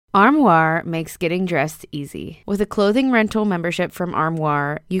Armoire makes getting dressed easy. With a clothing rental membership from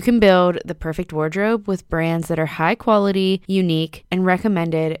Armoire, you can build the perfect wardrobe with brands that are high quality, unique, and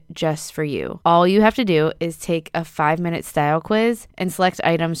recommended just for you. All you have to do is take a 5-minute style quiz and select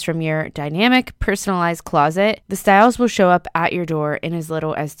items from your dynamic, personalized closet. The styles will show up at your door in as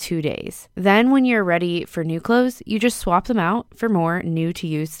little as 2 days. Then when you're ready for new clothes, you just swap them out for more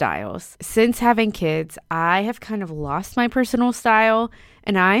new-to-you styles. Since having kids, I have kind of lost my personal style,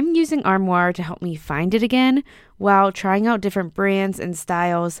 and I'm using Armoire to help me find it again while trying out different brands and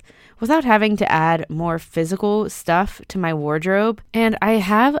styles without having to add more physical stuff to my wardrobe. And I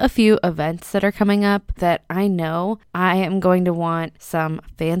have a few events that are coming up that I know I am going to want some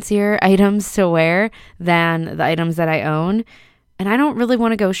fancier items to wear than the items that I own. And I don't really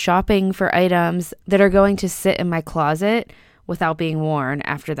want to go shopping for items that are going to sit in my closet without being worn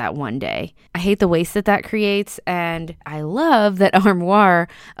after that one day. I hate the waste that creates, and I love that Armoire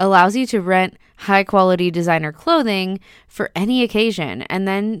allows you to rent high quality designer clothing for any occasion and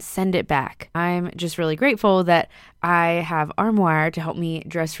then send it back. I'm just really grateful that I have Armoire to help me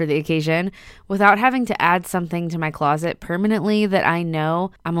dress for the occasion without having to add something to my closet permanently that I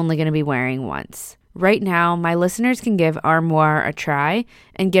know I'm only going to be wearing once. Right now, my listeners can give Armoire a try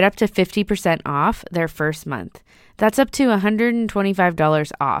and get up to 50% off their first month. That's up to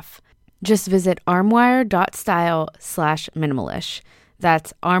 $125 off. Just visit armoire.style/minimalish.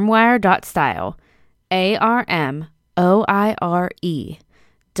 That's armoire.style,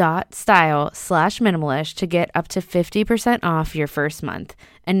 ARMOIRE.style/minimalish to get up to 50% off your first month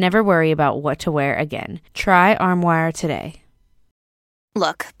and never worry about what to wear again. Try Armoire today.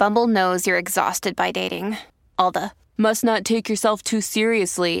 Look, Bumble knows you're exhausted by dating. All the must not take yourself too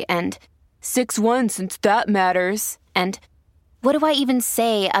seriously and 6'1" since that matters. And what do I even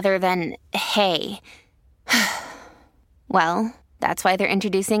say other than, hey? Well, that's why they're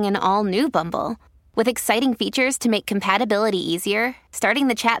introducing an all-new Bumble with exciting features to make compatibility easier, starting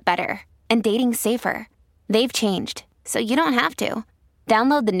the chat better, and dating safer. They've changed, so you don't have to.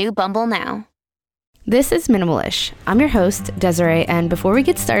 Download the new Bumble now. This is Minimalish. I'm your host, Desiree, and before we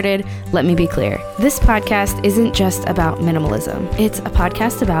get started, let me be clear. This podcast isn't just about minimalism. It's a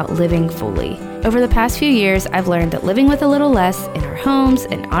podcast about living fully. Over the past few years, I've learned that living with a little less in our homes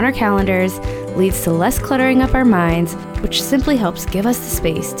and on our calendars leads to less cluttering up our minds, which simply helps give us the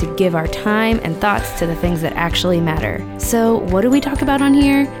space to give our time and thoughts to the things that actually matter. So what do we talk about on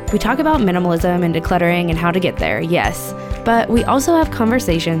here? We talk about minimalism and decluttering and how to get there, yes. But we also have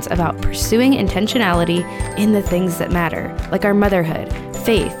conversations about pursuing intentionality in the things that matter, like our motherhood,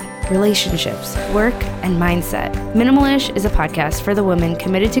 faith, relationships, work, and mindset. Minimalish is a podcast for the women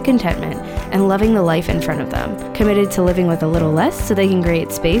committed to contentment and loving the life in front of them, committed to living with a little less so they can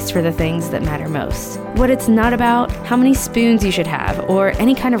create space for the things that matter most. What it's not about, how many spoons you should have, or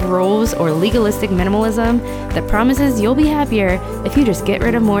any kind of rules or legalistic minimalism that promises you'll be happier if you just get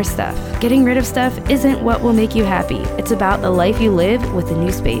rid of more stuff. Getting rid of stuff isn't what will make you happy. It's about the life you live with the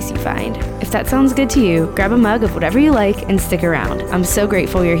new space you find. If that sounds good to you, grab a mug of whatever you like and stick around. I'm so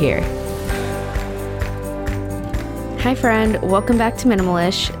grateful you're here. Hi friend, welcome back to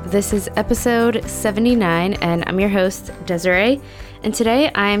Minimalish. This is episode 79 and I'm your host, Desiree. And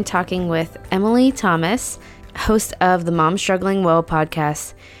today I'm talking with Emily Thomas, host of the Mom Struggling Well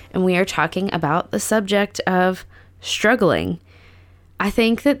podcast, and we are talking about the subject of struggling. I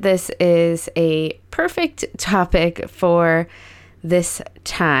think that this is a perfect topic for this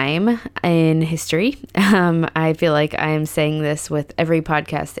time in history. I feel like I am saying this with every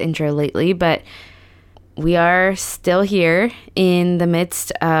podcast intro lately, but we are still here in the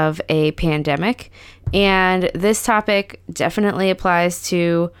midst of a pandemic, and this topic definitely applies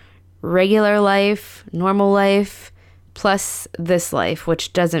to regular life, normal life, plus this life,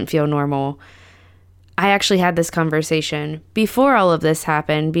 which doesn't feel normal. I actually had this conversation before all of this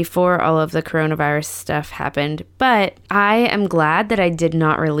happened, before all of the coronavirus stuff happened, but I am glad that I did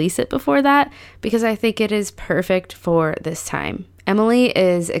not release it before that because I think it is perfect for this time. Emily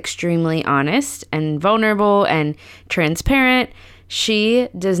is extremely honest and vulnerable and transparent. She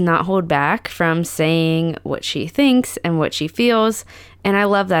does not hold back from saying what she thinks and what she feels, and I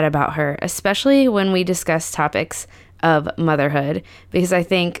love that about her, especially when we discuss topics of motherhood, because I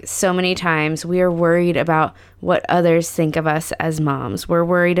think so many times we are worried about what others think of us as moms. We're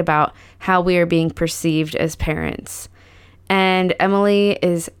worried about how we are being perceived as parents. And Emily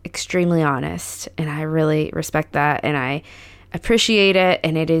is extremely honest, and I really respect that, and I appreciate it,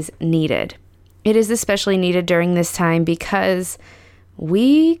 and it is needed. It is especially needed during this time because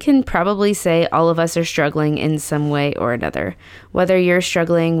we can probably say all of us are struggling in some way or another. Whether you're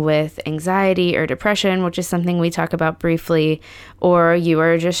struggling with anxiety or depression, which is something we talk about briefly, or you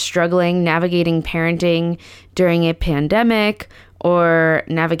are just struggling navigating parenting during a pandemic or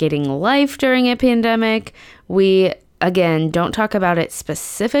navigating life during a pandemic, we, again, don't talk about it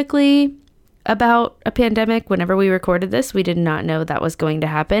specifically about a pandemic. Whenever we recorded this, we did not know that was going to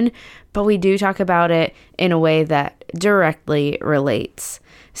happen, but we do talk about it in a way that directly relates.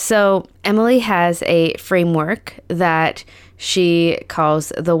 So Emily has a framework that she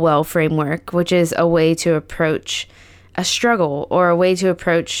calls the WELL framework, which is a way to approach a struggle or a way to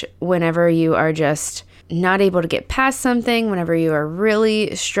approach whenever you are just not able to get past something, whenever you are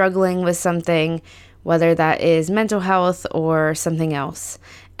really struggling with something, whether that is mental health or something else.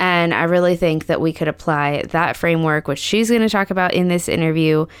 And I really think that we could apply that framework, which she's going to talk about in this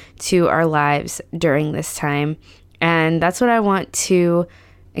interview, to our lives during this time. And that's what I want to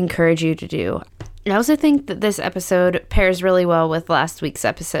encourage you to do. I also think that this episode pairs really well with last week's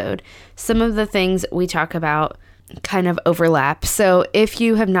episode. Some of the things we talk about kind of overlap. So if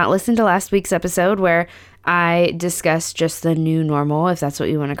you have not listened to last week's episode where I discussed just the new normal, if that's what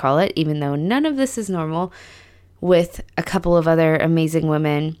you want to call it, even though none of this is normal, with a couple of other amazing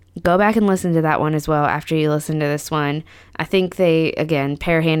women, go back and listen to that one as well after you listen to this one. I think they, again,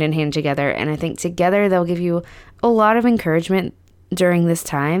 pair hand in hand together, and I think together they'll give you a lot of encouragement during this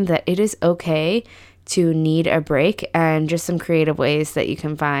time that it is okay to need a break, and just some creative ways that you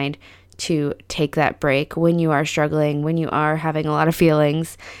can find to take that break when you are struggling, when you are having a lot of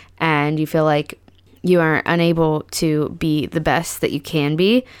feelings and you feel like you are unable to be the best that you can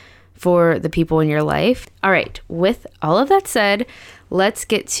be for the people in your life. All right, with all of that said, let's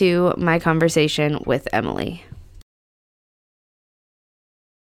get to my conversation with Emily.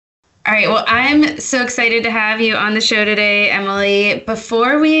 All right, well, I'm so excited to have you on the show today, Emily.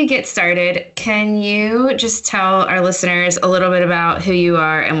 Before we get started, can you just tell our listeners a little bit about who you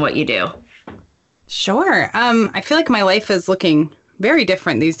are and what you do? Sure. I feel like my life is looking very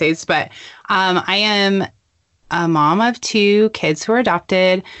different these days, but I am a mom of 2 kids who are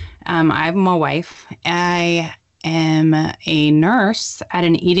adopted. I'm a wife. I am a nurse at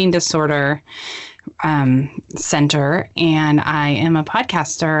an eating disorder center, and I am a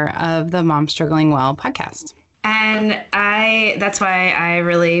podcaster of the Mom Struggling Well podcast. And that's why I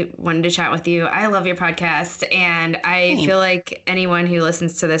really wanted to chat with you. I love your podcast, and I feel like anyone who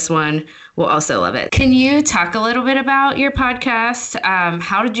listens to this one will also love it. Can you talk a little bit about your podcast?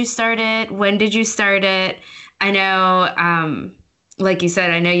 How did you start it? When did you start it? I know, like you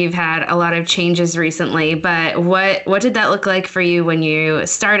said, I know you've had a lot of changes recently, but what did that look like for you when you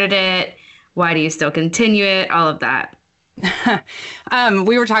started it? Why do you still continue it? All of that.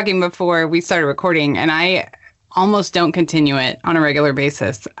 We were talking before we started recording, and I almost don't continue it on a regular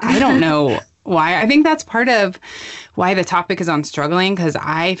basis. I don't know why. I think that's part of why the topic is on struggling, because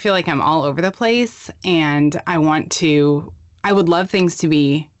I feel like I'm all over the place, and I would love things to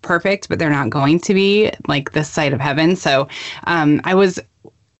be perfect, but they're not going to be, like this side of heaven. So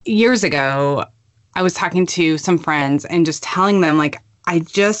years ago, I was talking to some friends and just telling them, like, I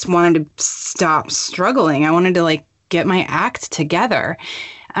just wanted to stop struggling. I wanted to, like, get my act together.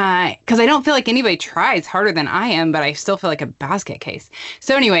 Because I don't feel like anybody tries harder than I am, but I still feel like a basket case.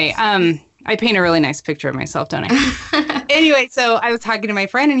 So anyway, I paint a really nice picture of myself, don't I? Anyway, so I was talking to my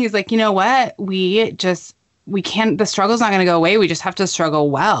friend, and he's like, you know what? We can't, the struggle's not going to go away. We just have to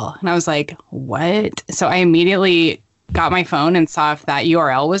struggle well. And I was like, what? So I immediately got my phone and saw if that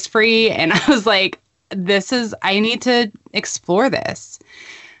URL was free. And I was like, I need to explore this.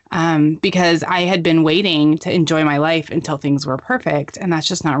 Because I had been waiting to enjoy my life until things were perfect, and that's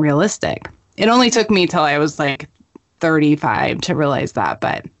just not realistic. It only took me till I was like 35 to realize that,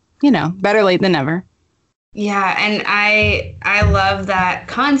 but better late than never. Yeah, and I love that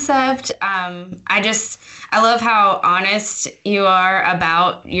concept. I love how honest you are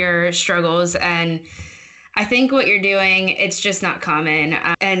about your struggles, and I think what you're doing, it's just not common.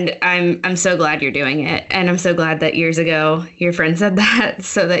 And I'm so glad you're doing it. And I'm so glad that years ago your friend said that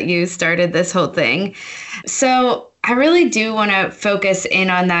so that you started this whole thing. So I really do want to focus in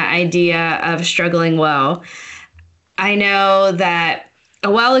on that idea of struggling well. I know that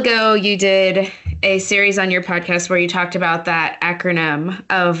a while ago you did a series on your podcast where you talked about that acronym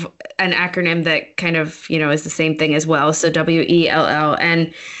of an acronym that kind of, is the same thing as well. So WELL.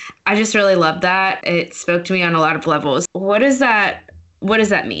 And I just really love that. It spoke to me on a lot of levels. What does that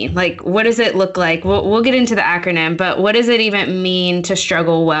mean? Like, what does it look like? We'll get into the acronym, but what does it even mean to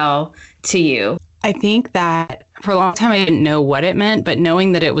struggle well to you? I think that for a long time, I didn't know what it meant, but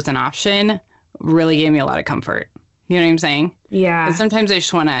knowing that it was an option really gave me a lot of comfort. You know what I'm saying? Yeah. And sometimes I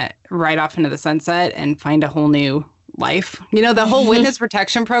just want to ride off into the sunset and find a whole new life. You know, the whole witness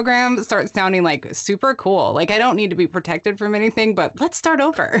protection program starts sounding like super cool. Like I don't need to be protected from anything, but let's start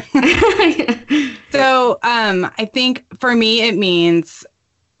over. So I think for me, it means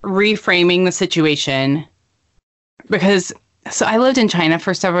reframing the situation because so I lived in China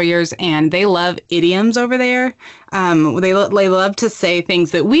for several years and they love idioms over there. They love to say things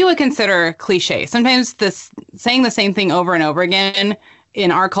that we would consider cliche. Sometimes saying the same thing over and over again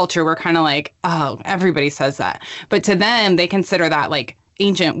in our culture, we're kind of like, oh, everybody says that. But to them, they consider that like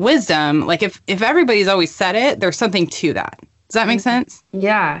ancient wisdom. Like if everybody's always said it, there's something to that. Does that make sense?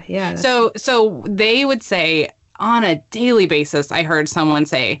 Yeah. Yeah. So they would say on a daily basis, I heard someone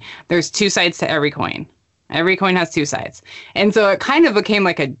say there's two sides to every coin. Every coin has two sides. And so it kind of became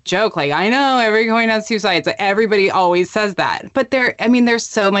like a joke. Like, I know every coin has two sides. Everybody always says that. But there's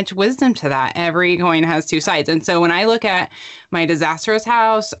so much wisdom to that. Every coin has two sides. And so when I look at my disastrous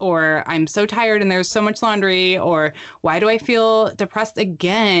house, or I'm so tired and there's so much laundry, or why do I feel depressed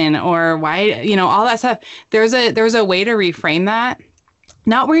again? Or why, all that stuff. There's a way to reframe that.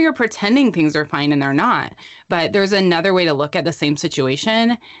 Not where you're pretending things are fine and they're not, but there's another way to look at the same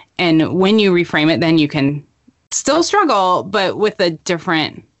situation. And when you reframe it, then you can still struggle, but with a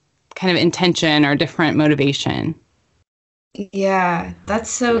different kind of intention or different motivation. Yeah,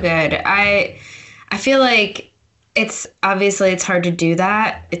 that's so good. I feel like it's hard to do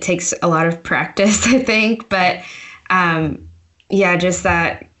that. It takes a lot of practice, I think, but just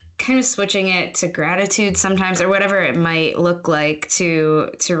that kind of switching it to gratitude sometimes, or whatever it might look like to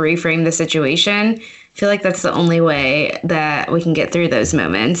reframe the situation. I feel like that's the only way that we can get through those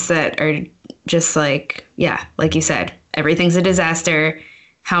moments that are just like, like you said, everything's a disaster.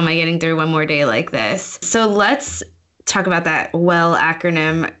 How am I getting through one more day like this? So let's talk about that WELL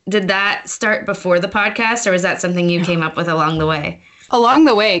acronym. Did that start before the podcast, or was that something you came up with along the way? Along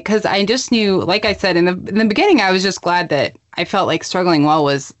the way, because I just knew, like I said, in the beginning, I was just glad that I felt like struggling well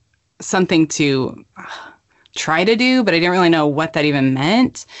was something to try to do, but I didn't really know what that even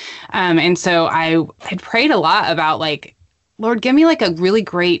meant. And so I prayed a lot about like, Lord, give me like a really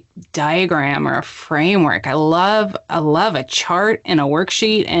great diagram or a framework. I love a chart and a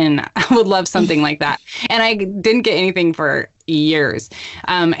worksheet, and I would love something like that. And I didn't get anything for years.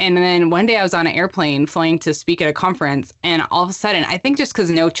 And then one day I was on an airplane flying to speak at a conference, and all of a sudden, I think just because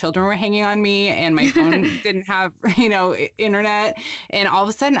no children were hanging on me and my phone didn't have, internet, and all of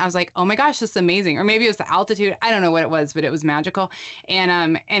a sudden I was like, oh my gosh, this is amazing. Or maybe it was the altitude. I don't know what it was, but it was magical.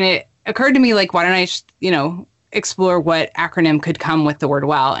 And it occurred to me, like, why don't I, explore what acronym could come with the word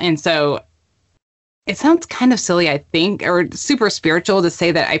WELL. And so it sounds kind of silly, I think, or super spiritual to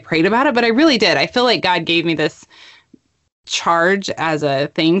say that I prayed about it, but I really did. I feel like God gave me this charge as a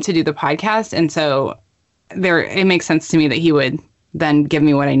thing to do the podcast. And so it makes sense to me that he would then give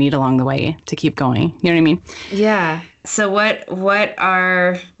me what I need along the way to keep going. You know what I mean? Yeah. So what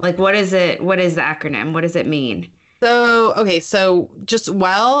is it? What is the acronym? What does it mean? So just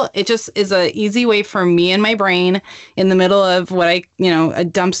WELL, it just is a easy way for me and my brain in the middle of what a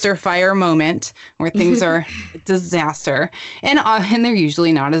dumpster fire moment where things are a disaster. And they're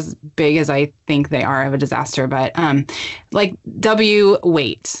usually not as big as I think they are of a disaster, but like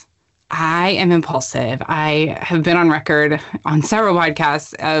wait. I am impulsive. I have been on record on several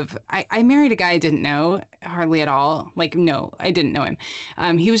podcasts of, I married a guy I didn't know hardly at all. Like, no, I didn't know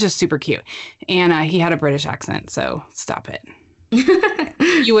him. He was just super cute. And he had a British accent, so stop it.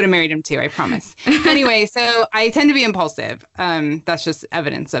 You would have married him too, I promise. Anyway, so I tend to be impulsive. That's just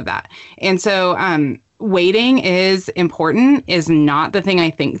evidence of that. And so waiting is important, is not the thing I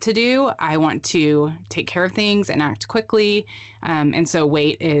think to do. I want to take care of things and act quickly. And so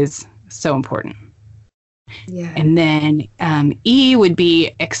wait is so important. Yeah. And then E would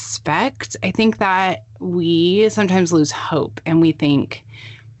be expect. I think that we sometimes lose hope and we think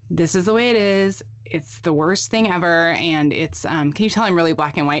this is the way it is. It's the worst thing ever. And it's, can you tell I'm really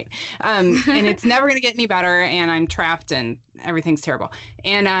black and white? And it's never going to get any better. And I'm trapped and everything's terrible.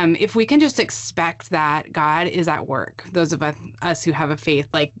 And if we can just expect that God is at work, those of us who have a faith,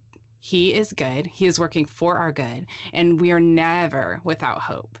 like he is good, he is working for our good, and we are never without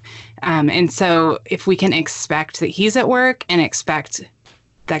hope. And so if we can expect that he's at work and expect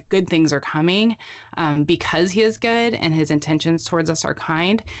that good things are coming because he is good and his intentions towards us are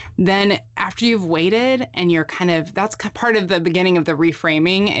kind, then after you've waited and you're that's part of the beginning of the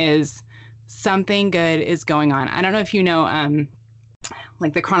reframing is something good is going on. I don't know if you know,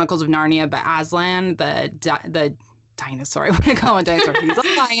 like the Chronicles of Narnia, but Aslan, the dinosaur. I want to call him a dinosaur. He's a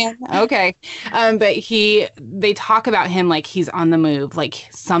lion. Okay. But they talk about him like he's on the move, like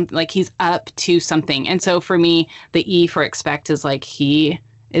he's up to something. And so for me, the E for expect is like he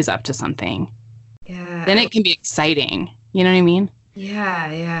is up to something. Yeah. Then it can be exciting. You know what I mean?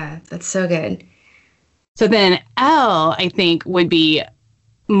 Yeah. Yeah. That's so good. So then L, I think, would be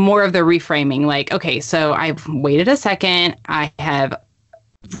more of the reframing. Like, okay, so I've waited a second. I have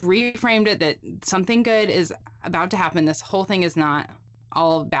reframed it that something good is about to happen. This whole thing is not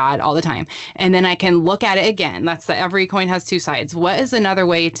all bad all the time. And then I can look at it again. That's every coin has two sides. What is another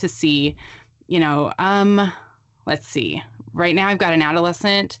way to see, let's see. Right now I've got an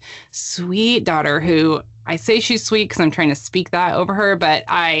adolescent, sweet daughter who I say she's sweet because I'm trying to speak that over her, but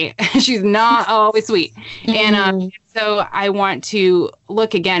she's not always sweet. And so I want to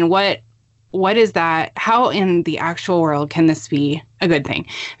look again, what is that? How in the actual world can this be a good thing?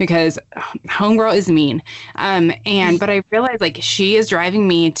 Because homegirl is mean. But I realized like she is driving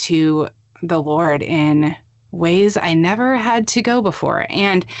me to the Lord in ways I never had to go before.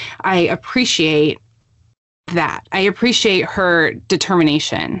 And I appreciate that. I appreciate her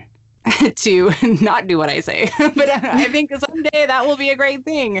determination to not do what I say. But I think someday that will be a great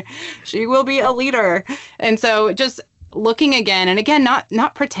thing. She will be a leader. And so just looking again and again,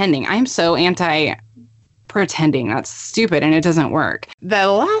 not pretending. I'm so anti pretending. That's stupid and it doesn't work. The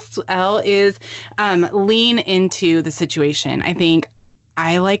last L is lean into the situation. I think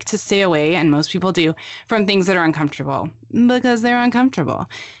I like to stay away, and most people do, from things that are uncomfortable because they're uncomfortable.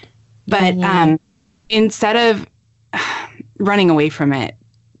 But instead of running away from it,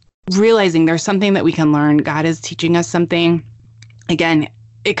 realizing there's something that we can learn, God is teaching us something. Again,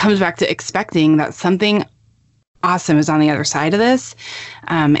 it comes back to expecting that something awesome is on the other side of this.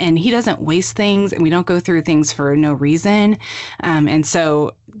 And he doesn't waste things, and we don't go through things for no reason. And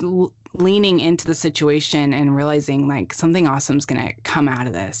so leaning into the situation and realizing like something awesome is going to come out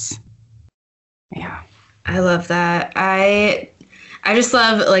of this. Yeah. I love that. I just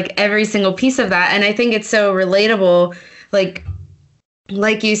love like every single piece of that. And I think it's so relatable.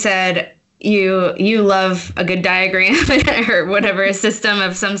 Like you said, you love a good diagram or whatever, a system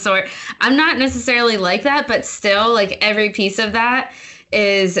of some sort. I'm not necessarily like that, but still like every piece of that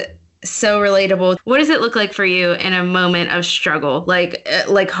is so relatable. What does it look like for you in a moment of struggle,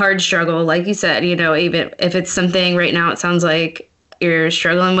 like hard struggle, like you said, even if it's something right now, it sounds like you're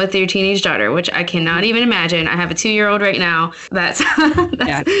struggling with your teenage daughter, which I cannot even imagine. I have a 2-year-old right now.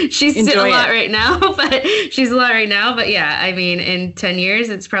 She's still a lot right now, but yeah, I mean, in 10 years,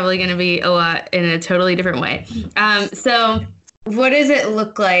 it's probably going to be a lot in a totally different way. So what does it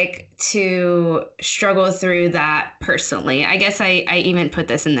look like to struggle through that personally? I guess I even put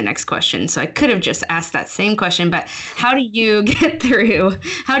this in the next question, so I could have just asked that same question, but how do you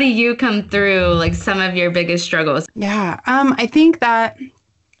come through like some of your biggest struggles? Yeah, I think that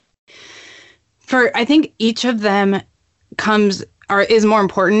I think each of them is more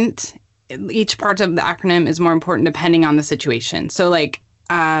important. Each part of the acronym is more important depending on the situation. So like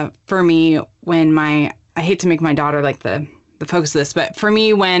for me, when I hate to make my daughter like the focus of this, but for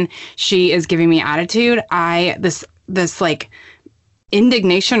me, when she is giving me attitude, this like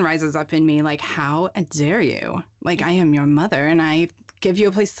indignation rises up in me. Like, how dare you? Like, I am your mother and I give you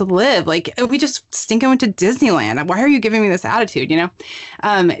a place to live. Like, we just stinking went to Disneyland. Why are you giving me this attitude?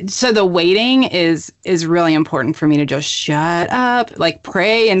 So the waiting is really important for me to just shut up, like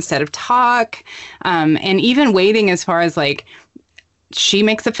pray instead of talk. And even waiting as far as like, she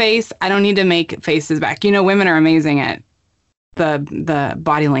makes a face, I don't need to make faces back. Women are amazing at the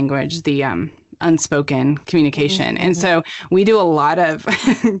body language, the unspoken communication. And so we do a lot of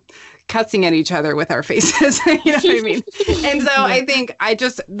cussing at each other with our faces. You know what I mean? And so I think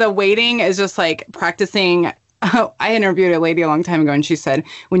the waiting is just like practicing. I interviewed a lady a long time ago and she said,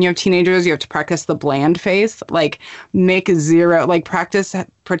 when you have teenagers, you have to practice the bland face, like practice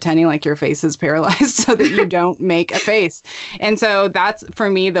pretending like your face is paralyzed so that you don't make a face. And so that's,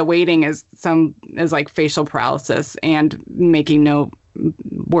 for me, the waiting is like facial paralysis and making no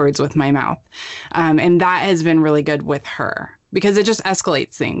words with my mouth. And that has been really good with her because it just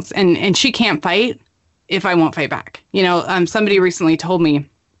escalates things. And she can't fight if I won't fight back. Somebody recently told me,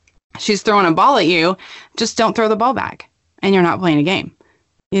 she's throwing a ball at you, just don't throw the ball back and you're not playing a game.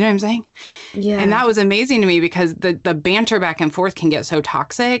 You know what I'm saying? Yeah. And that was amazing to me because the banter back and forth can get so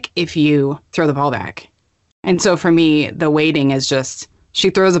toxic if you throw the ball back. And so for me, the waiting is just, she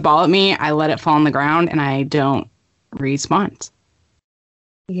throws a ball at me, I let it fall on the ground and I don't respond.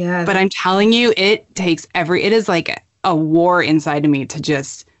 Yeah. But I'm telling you, it is like a war inside of me to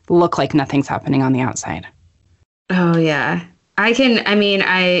just look like nothing's happening on the outside. Oh yeah.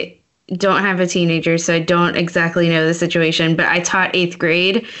 don't have a teenager, so I don't exactly know the situation, but I taught 8th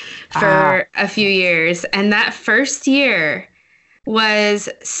grade for a few years. And that first year was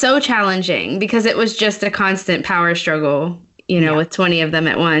so challenging because it was just a constant power struggle, with 20 of them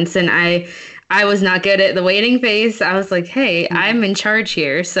at once. And I was not good at the waiting phase. I was like, hey, I'm in charge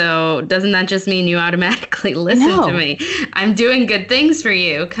here. So doesn't that just mean you automatically listen to me? I'm doing good things for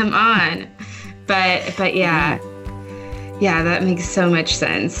you. Come on. But yeah, that makes so much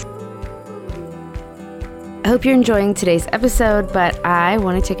sense. I hope you're enjoying today's episode, but I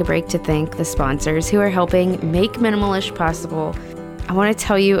want to take a break to thank the sponsors who are helping make Minimalish possible. I want to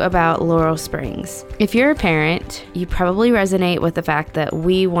tell you about Laurel Springs. If you're a parent, you probably resonate with the fact that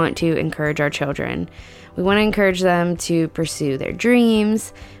we want to encourage our children. We want to encourage them to pursue their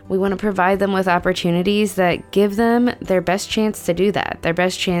dreams. We want to provide them with opportunities that give them their best chance to do that, their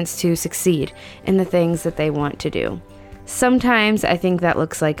best chance to succeed in the things that they want to do. Sometimes I think that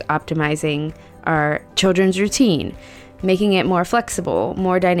looks like optimizing our children's routine, making it more flexible,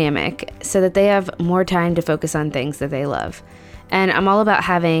 more dynamic, so that they have more time to focus on things that they love. And I'm all about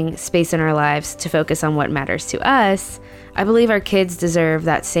having space in our lives to focus on what matters to us. I believe our kids deserve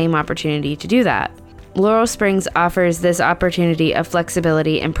that same opportunity to do that. Laurel Springs offers this opportunity of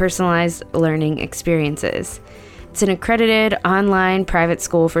flexibility and personalized learning experiences. It's an accredited online private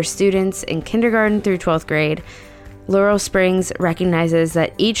school for students in kindergarten through 12th grade. Laurel Springs recognizes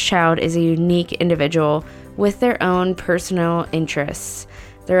that each child is a unique individual with their own personal interests,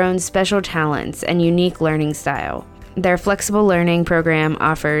 their own special talents, and unique learning style. Their flexible learning program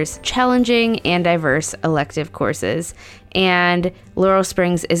offers challenging and diverse elective courses, and Laurel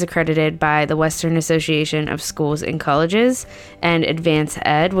Springs is accredited by the Western Association of Schools and Colleges and Advanced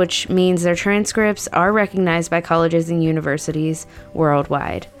Ed, which means their transcripts are recognized by colleges and universities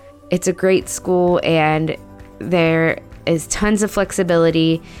worldwide. It's a great school, and there is tons of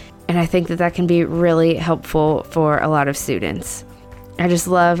flexibility, and I think that can be really helpful for a lot of students. I just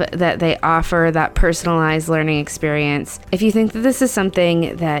love that they offer that personalized learning experience. If you think that this is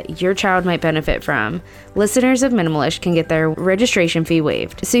something that your child might benefit from, listeners of Minimalish can get their registration fee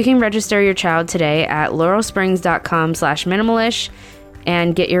waived. So you can register your child today at laurelsprings.com/minimalish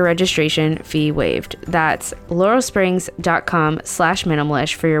and get your registration fee waived. That's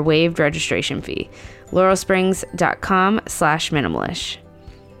laurelsprings.com/minimalish for your waived registration fee. laurelsprings.com/minimalish.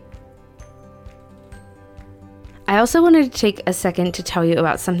 I also wanted to take a second to tell you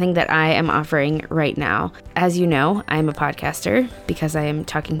about something that I am offering right now. As you know, I'm a podcaster because I am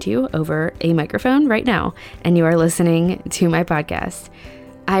talking to you over a microphone right now, and you are listening to my podcast.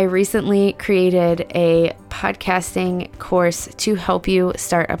 I recently created a podcasting course to help you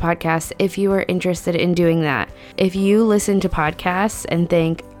start a podcast if you are interested in doing that. If you listen to podcasts and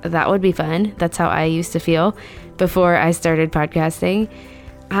think that would be fun, that's how I used to feel before I started podcasting,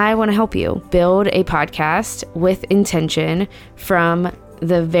 I want to help you build a podcast with intention from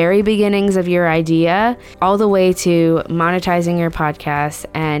the very beginnings of your idea all the way to monetizing your podcast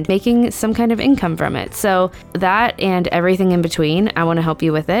and making some kind of income from it. So that and everything in between, I want to help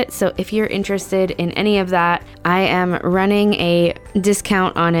you with it. So if you're interested in any of that, I am running a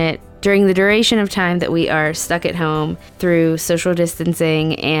discount on it during the duration of time that we are stuck at home through social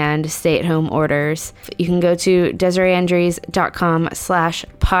distancing and stay-at-home orders. You can go to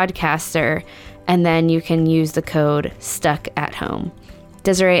DesireeEndries.com/podcaster, and then you can use the code StuckAtHome.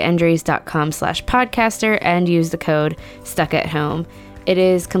 DesireeEndries.com/podcaster and use the code StuckAtHome. It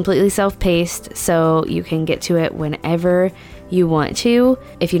is completely self-paced, so you can get to it whenever you want to.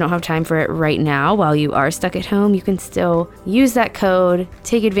 If you don't have time for it right now while you are stuck at home, you can still use that code,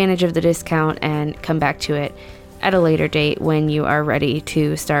 take advantage of the discount, and come back to it at a later date when you are ready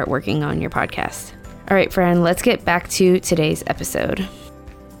to start working on your podcast. All right, friend, let's get back to today's episode.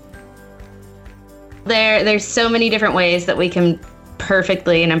 There's so many different ways that we can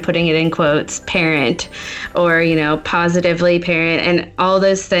perfectly, and I'm putting it in quotes, parent, or, positively parent, and all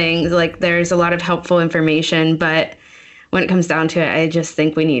those things. Like, there's a lot of helpful information, but when it comes down to it, I just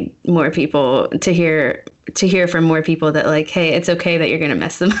think we need more people to hear from more people that, like, hey, it's okay that you're going to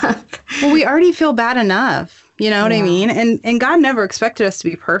mess them up. Well, we already feel bad enough. You know what I mean? And God never expected us to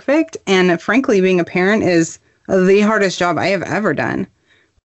be perfect. And frankly, being a parent is the hardest job I have ever done.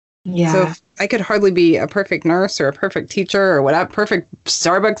 Yeah. So I could hardly be a perfect nurse or a perfect teacher or whatever, perfect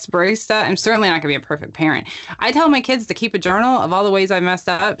Starbucks barista. I'm certainly not going to be a perfect parent. I tell my kids to keep a journal of all the ways I messed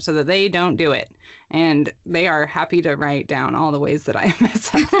up so that they don't do it. And they are happy to write down all the ways that I mess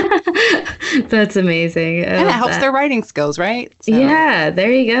up. That's amazing. And it helps their writing skills, right? So. Yeah,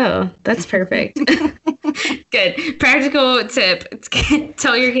 there you go. That's perfect. Good. Practical tip.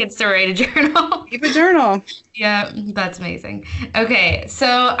 Tell your kids to write a journal. Keep a journal. Yeah, that's amazing. Okay,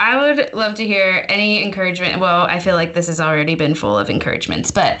 so I would love to hear any encouragement. Well, I feel like this has already been full of encouragements,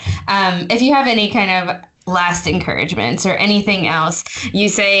 but if you have any kind of last encouragements or anything else, you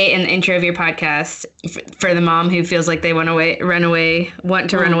say in the intro of your podcast for the mom who feels like they want to run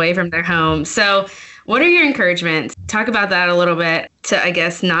away from their home. So what are your encouragements? Talk about that a little bit to, I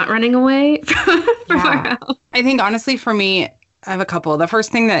guess, not running away from our home. I think honestly for me, I have a couple. The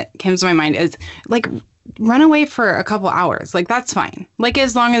first thing that comes to my mind is like run away for a couple hours. Like that's fine. Like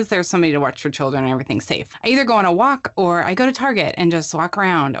as long as there's somebody to watch your children and everything's safe. I either go on a walk or I go to Target and just walk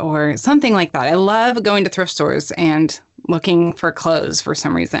around or something like that. I love going to thrift stores and looking for clothes for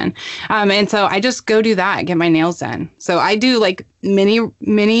some reason. And so I just go do that, get my nails done. So I do like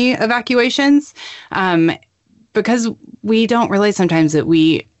mini evacuations because we don't realize sometimes that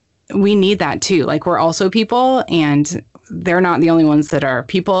we need that too. Like we're also people and they're not the only ones that are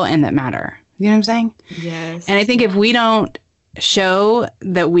people and that matter. You know what I'm saying? Yes. And I think if we don't show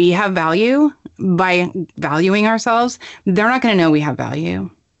that we have value by valuing ourselves, they're not going to know we have value.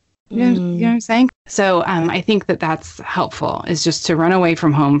 You know what I'm saying? So I think that that's helpful is just to run away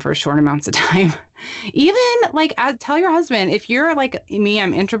from home for short amounts of time. Even like tell your husband, if you're like me,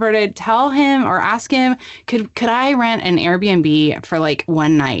 I'm introverted, tell him or ask him, could I rent an Airbnb for like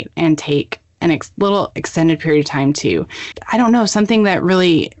one night and take a little extended period of time to, I don't know, something that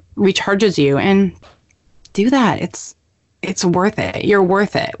really recharges you and do that. It's worth it. You're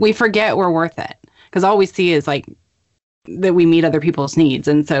worth it. We forget we're worth it because all we see is like that we meet other people's needs.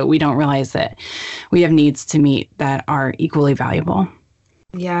 And so we don't realize that we have needs to meet that are equally valuable.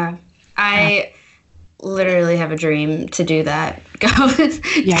 Yeah. I literally have a dream to do that. Go to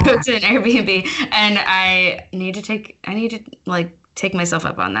an Airbnb and I need to take myself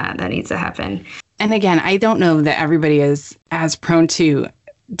up on that. That needs to happen. And again, I don't know that everybody is as prone to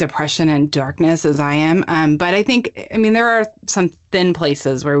depression and darkness as I am. But I think, there are some thin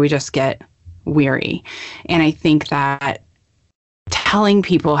places where we just get weary. And I think that telling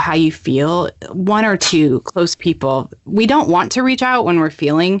people how you feel, one or two close people, we don't want to reach out when we're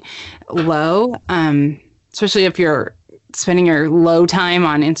feeling low, especially if you're spending your low time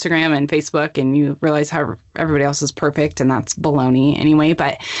on Instagram and Facebook and you realize how everybody else is perfect and that's baloney anyway.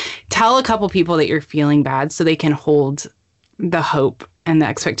 But tell a couple people that you're feeling bad so they can hold the hope and the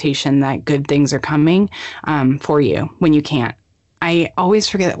expectation that good things are coming for you when you can't. I always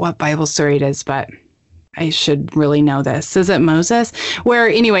forget what Bible story it is, but I should really know this. Is it Moses? Where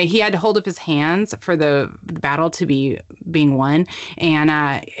anyway, he had to hold up his hands for the battle to being won,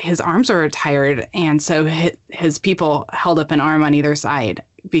 and his arms were tired, and so his people held up an arm on either side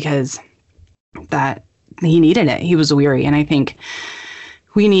because that he needed it. He was weary, and I think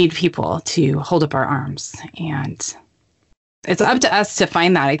we need people to hold up our arms, and it's up to us to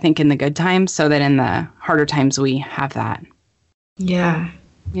find that, I think, in the good times so that in the harder times we have that. Yeah.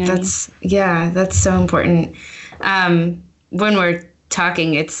 You know that's so important. When we're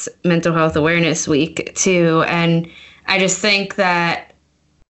talking, it's Mental Health Awareness Week too. And I just think that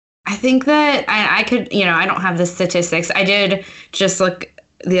I could, I don't have the statistics. I did just look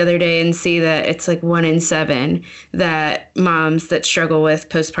the other day and see that it's like 1 in 7 that moms that struggle with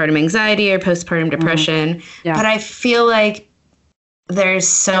postpartum anxiety or postpartum depression. Mm-hmm. Yeah. But I feel like there are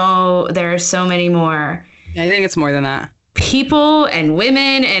so many more. Yeah, I think it's more than that. People and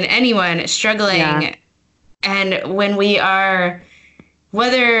women and anyone struggling. Yeah. And when we are,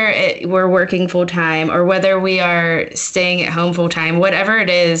 whether we're working full time or whether we are staying at home full time, whatever it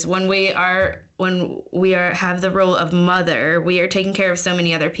is, when we have the role of mother, we are taking care of so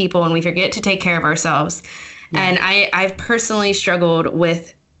many other people and we forget to take care of ourselves. Yeah. And I've personally struggled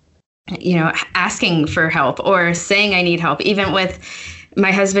with, asking for help or saying I need help, even with.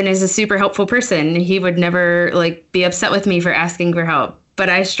 My husband is a super helpful person. He would never be upset with me for asking for help. But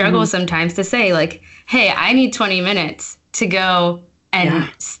I struggle sometimes to say hey, I need 20 minutes to go and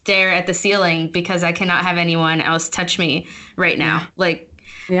stare at the ceiling because I cannot have anyone else touch me right now,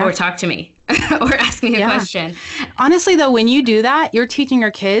 or talk to me or ask me a question. Honestly, though, when you do that, you're teaching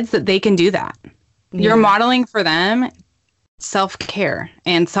your kids that they can do that. Yeah. You're modeling for them self-care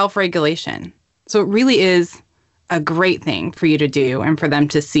and self-regulation. So it really is a great thing for you to do and for them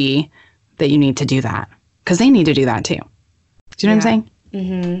to see that you need to do that because they need to do that too. Do you know what I'm saying?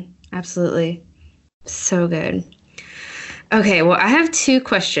 Mm-hmm. Absolutely. So good. Okay. Well, I have 2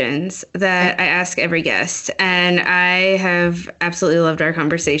 questions that I ask every guest, and I have absolutely loved our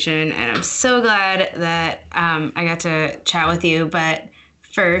conversation, and I'm so glad that I got to chat with you. But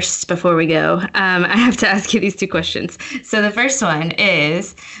first, before we go, I have to ask you these 2 questions. So the first one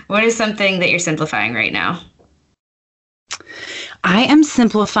is, what is something that you're simplifying right now? I am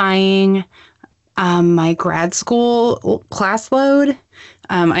simplifying My grad school class load.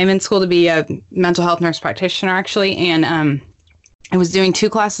 I'm in school to be a mental health nurse practitioner, actually, and I was doing 2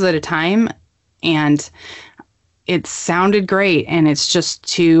 classes at a time, and it sounded great, and it's just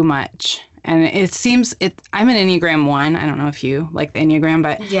too much. And I'm an Enneagram 1. I don't know if you like the Enneagram,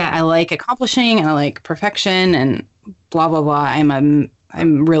 but yeah, I like accomplishing and I like perfection and blah, blah, blah.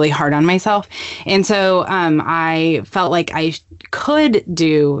 I'm really hard on myself. And so I felt like I could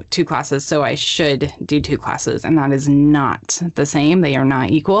do 2 classes, so I should do 2 classes. And that is not the same. They are not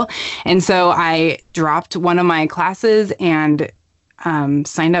equal. And so I dropped one of my classes and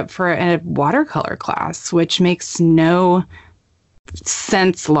signed up for a watercolor class, which makes no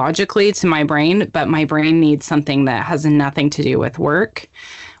sense logically to my brain, but my brain needs something that has nothing to do with work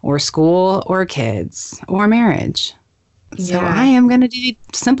or school or kids or marriage. So I am going to do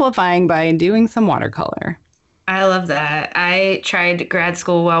simplifying by doing some watercolor. I love that. I tried grad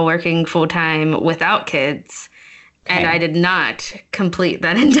school while working full time without kids, and I did not complete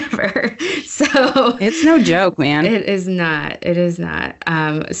that endeavor. So it's no joke, man. It is not. It is not.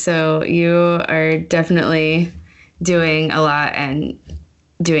 So you are definitely doing a lot and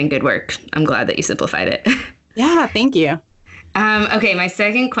doing good work. I'm glad that you simplified it. Yeah, thank you. Okay, my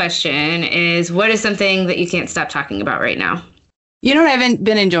second question is, what is something that you can't stop talking about right now? You know what I've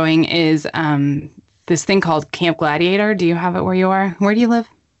been enjoying is this thing called Camp Gladiator. Do you have it where you are? Where do you live?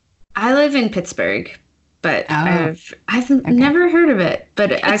 I live in Pittsburgh, but I've never heard of it.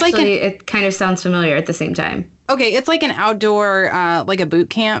 But actually, it kind of sounds familiar at the same time. Okay, it's like an outdoor, like a boot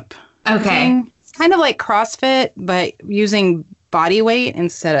camp. Okay. Thing. It's kind of like CrossFit, but using body weight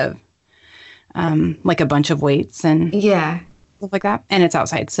instead of like a bunch of weights and stuff like that. And it's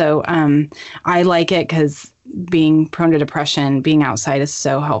outside. So I like it because being prone to depression, being outside is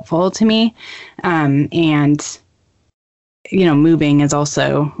so helpful to me. And, you know, moving is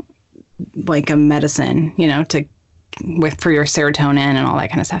also like a medicine, you know, for your serotonin and all that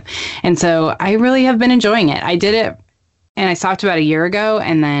kind of stuff. And so I really have been enjoying it. I did it and I stopped about a year ago,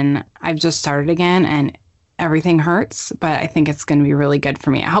 and then I've just started again, and everything hurts, but I think it's going to be really good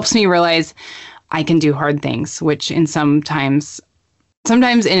for me. It helps me realize I can do hard things, which sometimes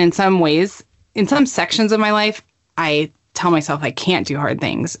and in some ways, in some sections of my life, I tell myself I can't do hard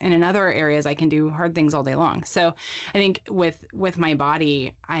things. And in other areas, I can do hard things all day long. So I think with my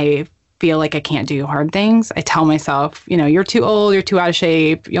body, I feel like I can't do hard things. I tell myself, you know, you're too old, you're too out of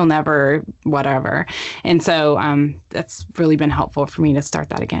shape, you'll never, whatever. And so that's really been helpful for me to start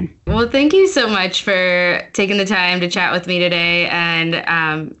that again. Well, thank you so much for taking the time to chat with me today,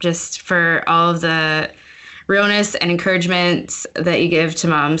 and just for all of the realness and encouragement that you give to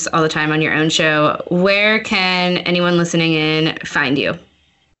moms all the time on your own show. Where can anyone listening in find you?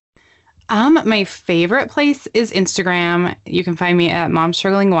 My favorite place is Instagram. You can find me at Mom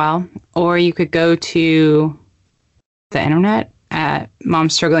Struggling Well, or you could go to the internet at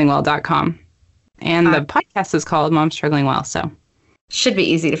momstrugglingwell.com. And the podcast is called Mom Struggling Well, so should be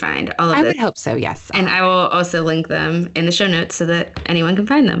easy to find all of I this. would hope so, yes. And I will also link them in the show notes so that anyone can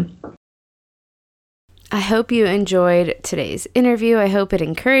find them. I hope you enjoyed today's interview. I hope it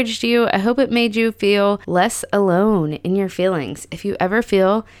encouraged you. I hope it made you feel less alone in your feelings. If you ever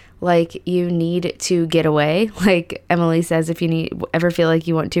feel like you need to get away, like Emily says, if you ever feel like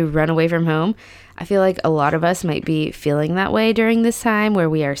you want to run away from home, I feel like a lot of us might be feeling that way during this time where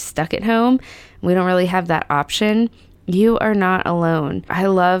we are stuck at home. We don't really have that option. You are not alone. I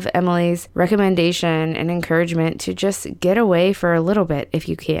love Emily's recommendation and encouragement to just get away for a little bit if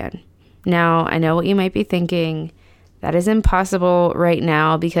you can. Now, I know what you might be thinking. That is impossible right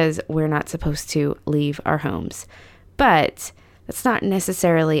now because we're not supposed to leave our homes. But that's not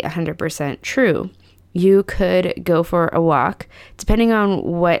necessarily 100% true. You could go for a walk, depending on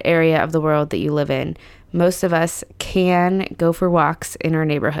what area of the world that you live in. Most of us can go for walks in our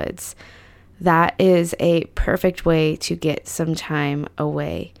neighborhoods. That is a perfect way to get some time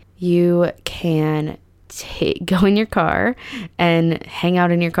away. You can go in your car and hang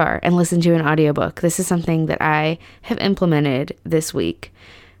out in your car and listen to an audiobook. This is something that I have implemented this week.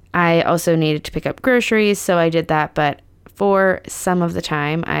 I also needed to pick up groceries, so I did that, but for some of the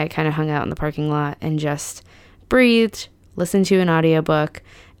time, I kind of hung out in the parking lot and just breathed, listened to an audiobook,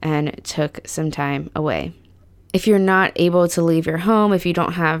 and took some time away. If you're not able to leave your home, if you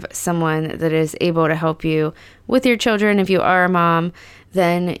don't have someone that is able to help you with your children, if you are a mom,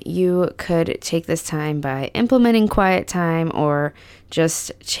 then you could take this time by implementing quiet time or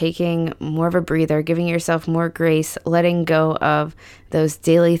just taking more of a breather, giving yourself more grace, letting go of those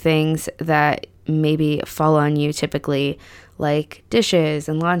daily things that maybe fall on you typically, like dishes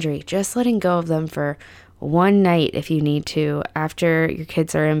and laundry, just letting go of them for one night if you need to after your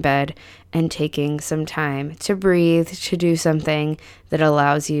kids are in bed and taking some time to breathe, to do something that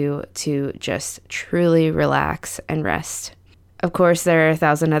allows you to just truly relax and rest. Of course, there are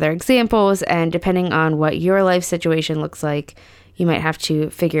 1,000 other examples, and depending on what your life situation looks like, you might have to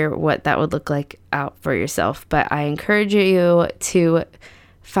figure what that would look like out for yourself. But I encourage you to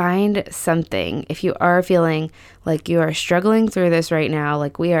find something. If you are feeling like you are struggling through this right now,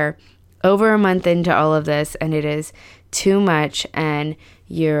 like we are over a month into all of this and it is too much and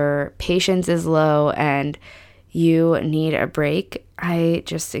your patience is low and you need a break, I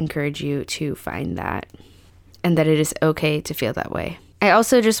just encourage you to find that and that it is okay to feel that way. I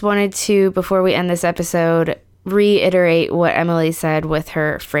also just wanted to, before we end this episode, reiterate what Emily said with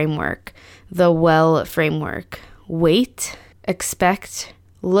her framework, the WELL framework. Wait, expect,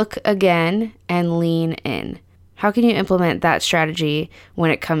 look again, and lean in. How can you implement that strategy when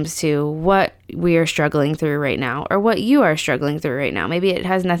it comes to what we are struggling through right now or what you are struggling through right now? Maybe it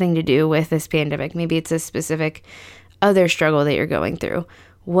has nothing to do with this pandemic. Maybe it's a specific other struggle that you're going through.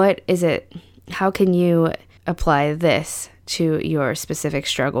 What is it? How can you apply this to your specific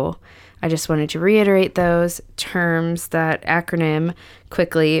struggle? I just wanted to reiterate those terms, that acronym,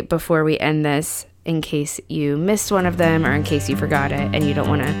 quickly before we end this, in case you missed one of them or in case you forgot it and you don't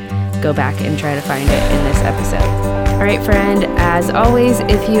want to go back and try to find it in this episode. All right, friend, as always,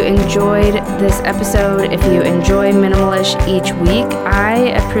 if you enjoyed this episode, if you enjoy Minimalish each week, I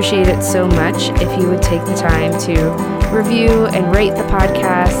appreciate it so much if you would take the time to review and rate the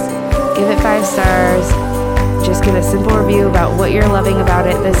podcast, give it 5 stars, just give a simple review about what you're loving about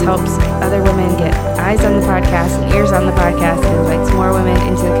it. This helps other women get eyes on the podcast and ears on the podcast and invites more women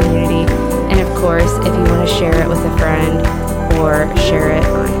into the community. And of course, if you want to share it with a friend or share it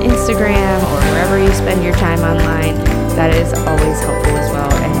on Instagram or wherever you spend your time online, that is always helpful as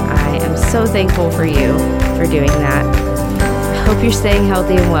well. And I am so thankful for you for doing that. I hope you're staying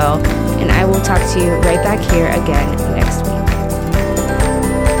healthy and well, and I will talk to you right back here again next week.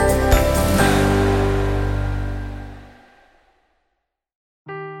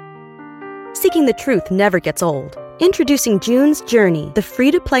 Seeking the truth never gets old. Introducing June's Journey, the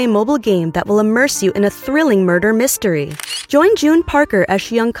free-to-play mobile game that will immerse you in a thrilling murder mystery. Join June Parker as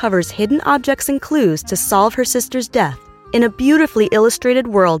she uncovers hidden objects and clues to solve her sister's death in a beautifully illustrated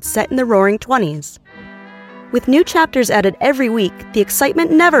world set in the Roaring '20s. With new chapters added every week, the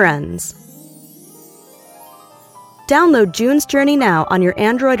excitement never ends. Download June's Journey now on your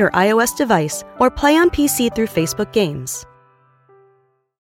Android or iOS device or play on PC through Facebook Games.